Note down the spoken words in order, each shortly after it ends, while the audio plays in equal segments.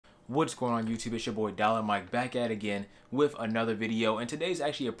What's going on YouTube? It's your boy DollarMike back at it again with another video, and today's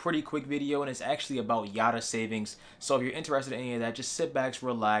actually a pretty quick video, and it's actually about Yotta Savings. So if you're interested in any of that, just sit back,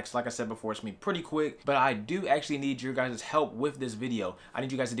 relax. Like I said before, it's gonna be pretty quick, but I do actually need your guys' help with this video. I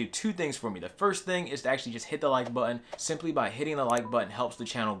need you guys to do two things for me. The first thing is to actually just hit the like button. Simply by hitting the like button helps the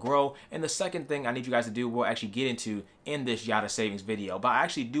channel grow, and the second thing I need you guys to do, we'll actually get into in this Yotta Savings video. But I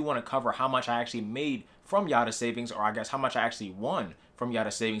actually do want to cover how much I actually made from Yotta Savings, or I guess how much I actually won from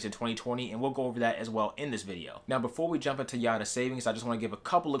Yotta Savings in 2020, and we'll go over that as well in this video. Now, before we jump into Yotta Savings, I just want to give a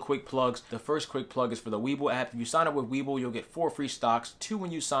couple of quick plugs. The first quick plug is for the Webull app. If you sign up with Webull, you'll get 4 free stocks, 2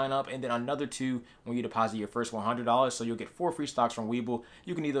 when you sign up, and then another 2 when you deposit your first $100. So you'll get 4 free stocks from Webull.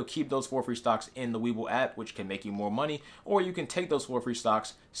 You can either keep those 4 free stocks in the Webull app, which can make you more money, or you can take those 4 free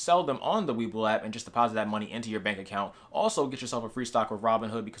stocks, sell them on the Webull app, and just deposit that money into your bank account. Also, get yourself a free stock with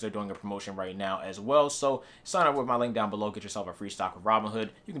Robinhood because they're doing a promotion right now as well. So sign up with my link down below, get yourself a free stock with Robinhood.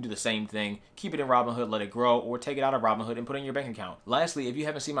 You can do the same thing, keep it in Robinhood, let it grow, or take it out of Robinhood and put it in your bank account. Lastly, if you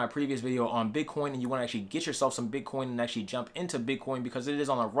haven't seen my previous video on Bitcoin and you want to actually get yourself some Bitcoin and actually jump into Bitcoin because it is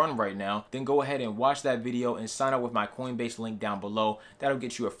on a run right now, then go ahead and watch that video and sign up with my Coinbase link down below. That'll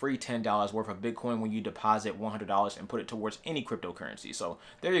get you a free $10 worth of Bitcoin when you deposit $100 and put it towards any cryptocurrency. So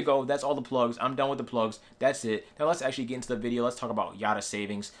there you go. That's all the plugs. I'm done with the plugs. That's it. Now let's actually get into the video. Let's talk about Yotta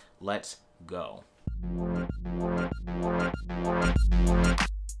Savings. Let's go.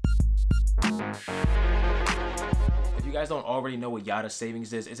 If you guys don't already know what Yotta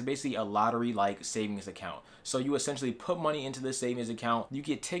Savings is, it's basically a lottery-like savings account. So you essentially put money into the savings account. You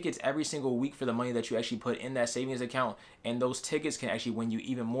get tickets every single week for the money that you actually put in that savings account, and those tickets can actually win you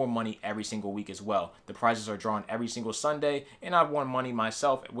even more money every single week as well. The prizes are drawn every single Sunday, and I've won money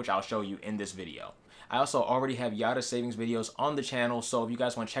myself, which I'll show you in this video. I also already have Yotta Savings videos on the channel, so if you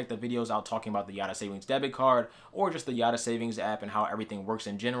guys want to check the videos out talking about the Yotta Savings debit card or just the Yotta Savings app and how everything works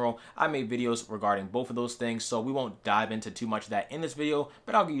in general, I made videos regarding both of those things, so we won't dive into too much of that in this video,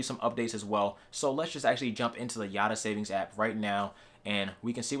 but I'll give you some updates as well. So let's just actually jump into the Yotta Savings app right now, and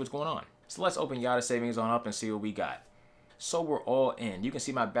we can see what's going on. So let's open Yotta Savings on up and see what we got. So we're all in. You can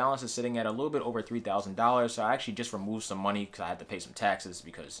see my balance is sitting at a little bit over $3,000, so I actually just removed some money because I had to pay some taxes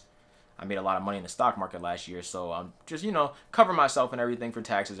because I made a lot of money in the stock market last year, so I'm just, covering myself and everything for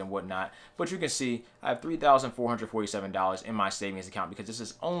taxes and whatnot. But you can see I have $3,447 in my savings account because this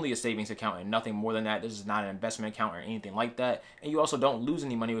is only a savings account and nothing more than that. This is not an investment account or anything like that. And you also don't lose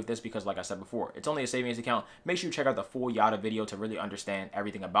any money with this because, like I said before, it's only a savings account. Make sure you check out the full Yotta video to really understand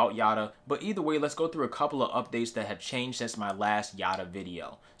everything about Yotta. But either way, let's go through a couple of updates that have changed since my last Yotta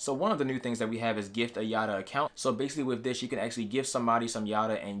video. So one of the new things that we have is gift a Yotta account. So basically with this, you can actually give somebody some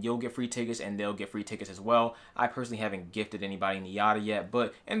Yotta and you'll get free tickets and they'll get free tickets as well. I personally haven't gifted anybody in the Yotta yet,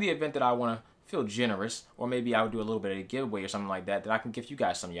 but in the event that I want to feel generous, or maybe I would do a little bit of a giveaway or something like that, I can gift you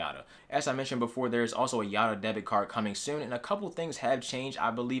guys some Yotta. As I mentioned before, there's also a Yotta debit card coming soon, and a couple things have changed.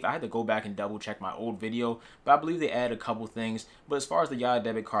 I believe I had to go back and double check my old video, but I believe they added a couple things. But as far as the Yotta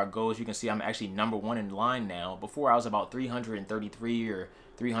debit card goes, you can see I'm actually #1 in line now. Before I was about 333 or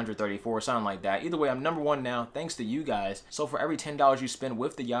 334 something like that. Either way, I'm #1 now thanks to you guys. So for every $10 you spend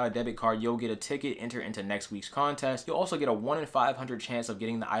with the Yotta debit card, you'll get a ticket, enter into next week's contest. You'll also get a 1 in 500 chance of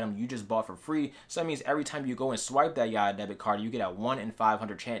getting the item you just bought for free. So that means every time you go and swipe that Yotta debit card, you get a 1 in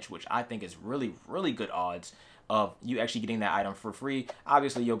 500 chance, which I think is really good odds of you actually getting that item for free.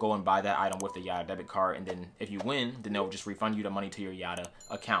 Obviously, you'll go and buy that item with the Yotta debit card, and then if you win, then they'll just refund you the money to your Yotta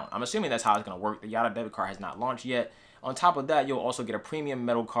account. I'm assuming that's how it's going to work. The Yotta debit card has not launched yet. On top of that, you'll also get a premium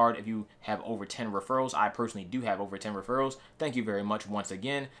metal card if you have over 10 referrals. I personally do have over 10 referrals. Thank you very much once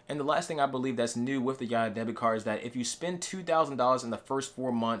again. And the last thing I believe that's new with the Yotta debit card is that if you spend $2,000 in the first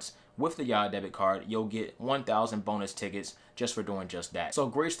 4 months with the Yotta debit card, you'll get 1,000 bonus tickets just for doing just that. So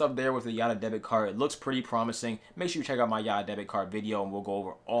great stuff there with the Yotta debit card. It looks pretty promising. Make sure you check out my Yotta debit card video and we'll go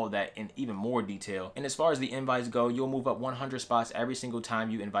over all of that in even more detail. And as far as the invites go, you'll move up 100 spots every single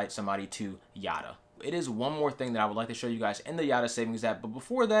time you invite somebody to Yotta. It is one more thing that I would like to show you guys in the Yotta Savings app, but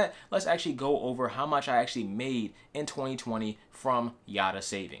before that, let's actually go over how much I actually made in 2020 from Yotta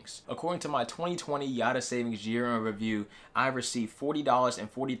Savings. According to my 2020 Yotta Savings year in review, I received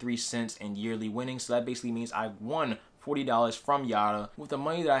 $40.43 in yearly winnings. So that basically means I won $40 from Yotta. With the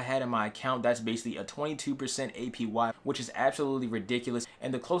money that I had in my account, that's basically a 22% APY, which is absolutely ridiculous.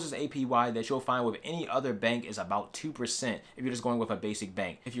 And the closest APY that you'll find with any other bank is about 2% if you're just going with a basic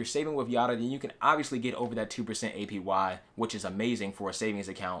bank. If you're saving with Yotta, then you can obviously get over that 2% APY, which is amazing for a savings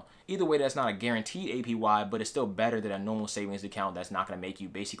account. Either way, that's not a guaranteed APY, but it's still better than a normal savings account that's not going to make you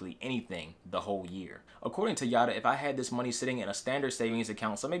basically anything the whole year. According to Yotta, if I had this money sitting in a standard savings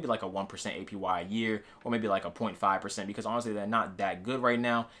account, so maybe like a 1% APY a year, or maybe like a 0.5% 100% because honestly they're not that good right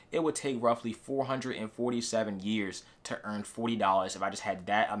now. It would take roughly 447 years to earn $40 if I just had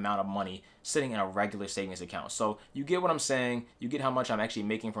that amount of money sitting in a regular savings account. So you get what I'm saying, you get how much I'm actually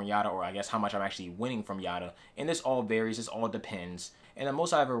making from Yotta, or I guess how much I'm actually winning from Yotta, and this all varies, this all depends. And the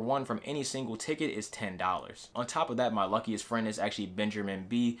most I ever won from any single ticket is $10. On top of that, my luckiest friend is actually Benjamin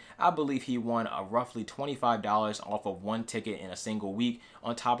B. I believe he won a roughly $25 off of one ticket in a single week.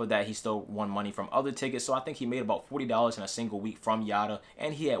 On top of that, he still won money from other tickets, so I think he made about $40 in a single week from Yotta,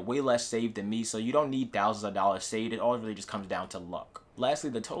 and he had way less saved than me, so you don't need thousands of dollars saved. It all really just comes down to luck. Lastly,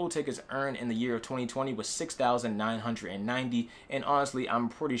 the total tickets earned in the year of 2020 was 6,990, and honestly, I'm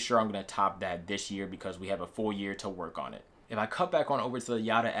pretty sure I'm going to top that this year because we have a full year to work on it. If I cut back on over to the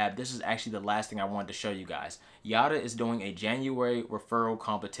Yotta app, this is actually the last thing I wanted to show you guys. Yotta is doing a January referral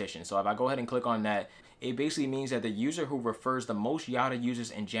competition. So if I go ahead and click on that, it basically means that the user who refers the most Yotta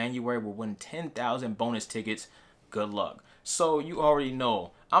users in January will win 10,000 bonus tickets. Good luck. So you already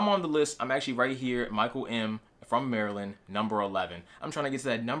know, I'm on the list. I'm actually right here, Michael M. from Maryland, number 11. I'm trying to get to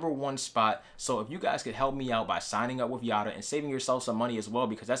that number 1 spot. So if you guys could help me out by signing up with Yotta and saving yourself some money as well,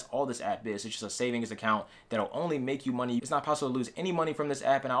 because that's all this app is. It's just a savings account that'll only make you money. It's not possible to lose any money from this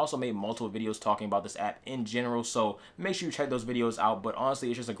app. And I also made multiple videos talking about this app in general. So make sure you check those videos out. But honestly,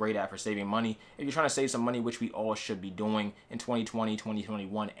 it's just a great app for saving money. If you're trying to save some money, which we all should be doing in 2020,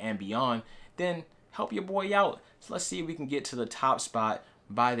 2021, and beyond, then help your boy out. So let's see if we can get to the top spot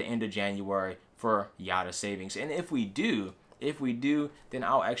by the end of January for Yotta Savings. And if we do, then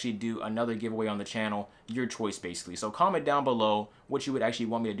I'll actually do another giveaway on the channel, your choice basically. So comment down below what you would actually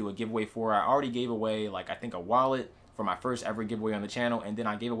want me to do a giveaway for. I already gave away, like, I think a wallet for my first ever giveaway on the channel, and then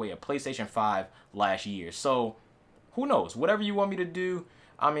I gave away a PlayStation 5 last year. So who knows, whatever you want me to do.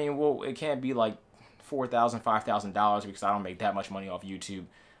 I mean, well, it can't be like $4,000, $5,000 because I don't make that much money off YouTube.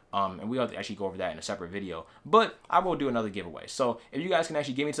 And we'll have to actually go over that in a separate video. But I will do another giveaway. So if you guys can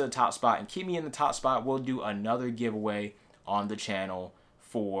actually get me to the top spot and keep me in the top spot, we'll do another giveaway on the channel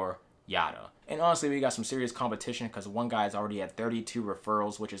for Yotta. And honestly, we got some serious competition because one guy's already at 32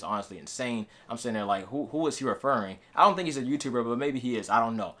 referrals, which is honestly insane. I'm sitting there like, who is he referring? I don't think he's a YouTuber, but maybe he is. I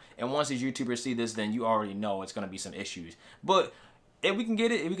don't know. And once these YouTubers see this, then you already know it's going to be some issues. But if we can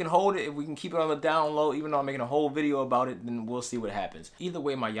get it, if we can hold it, if we can keep it on the down low, even though I'm making a whole video about it, then we'll see what happens. Either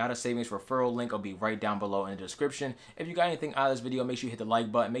way, my Yotta Savings referral link will be right down below in the description. If you got anything out of this video, make sure you hit the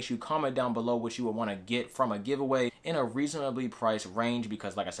like button. Make sure you comment down below what you would want to get from a giveaway in a reasonably priced range,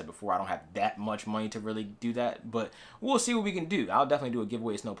 because like I said before, I don't have that much money to really do that, but we'll see what we can do. I'll definitely do a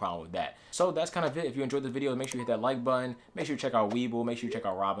giveaway. It's no problem with that. So that's kind of it. If you enjoyed the video, make sure you hit that like button. Make sure you check out Webull. Make sure you check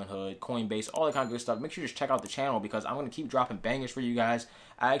out Robinhood, Coinbase, all that kind of good stuff. Make sure you just check out the channel because I'm going to keep dropping bangers for you guys.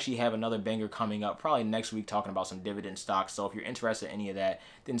 I actually have another banger coming up probably next week talking about some dividend stocks. So if you're interested in any of that,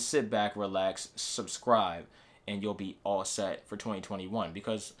 then sit back, relax, subscribe, and you'll be all set for 2021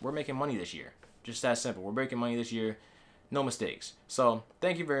 because we're making money this year. Just that simple. We're making money this year. No mistakes. So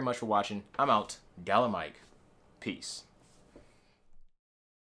thank you very much for watching. I'm out. DollarMike. Peace.